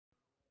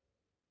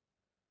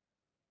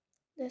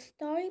The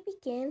story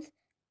begins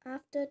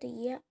after the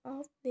year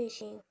of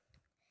wishing.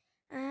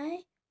 I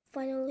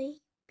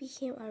finally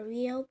became a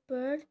real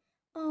bird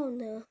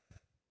owner.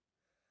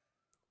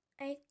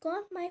 I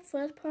got my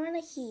first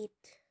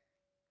parakeet.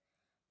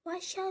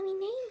 What shall we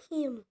name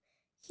him?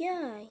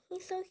 Yeah,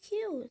 he's so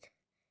cute.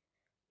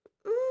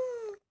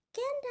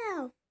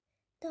 Gandalf.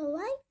 The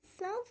white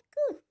sounds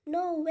good.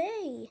 No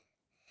way.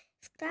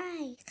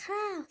 Sky,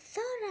 cloud,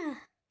 Sora.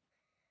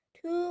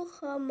 Two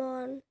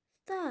common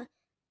stars.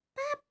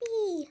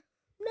 Papi.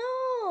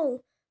 No.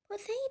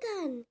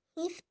 Poseidon.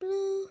 He's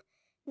blue.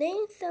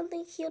 Name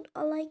something cute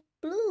or like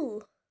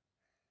blue.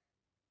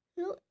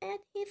 Look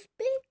at his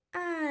big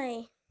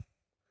eye.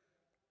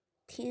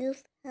 2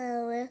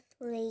 hours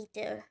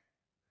later.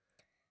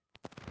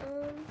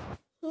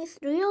 He's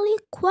really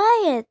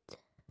quiet.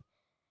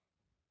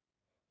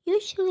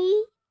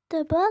 Usually,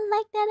 the bird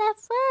like that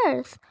at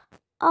first.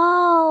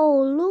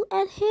 Oh, look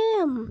at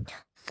him.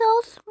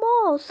 So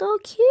small, so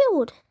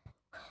cute.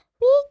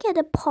 We get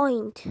a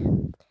point.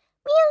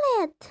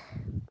 Millet!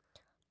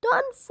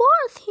 Don't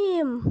force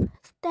him.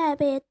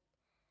 Stab it.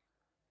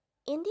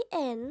 In the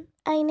end,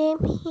 I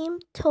named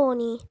him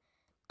Tony,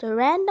 the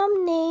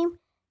random name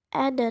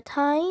at the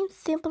time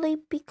simply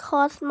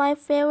because my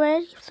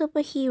favorite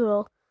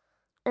superhero,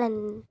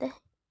 and the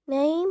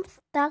name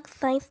stuck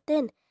since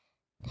then.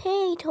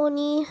 Hey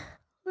Tony,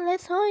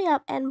 let's hurry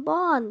up and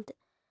bond.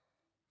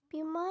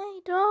 Be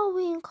my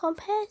drawing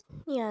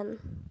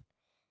companion.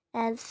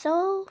 And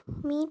so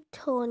meet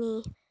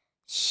Tony,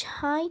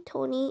 shy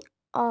Tony,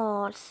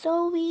 or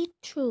so we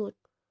truth.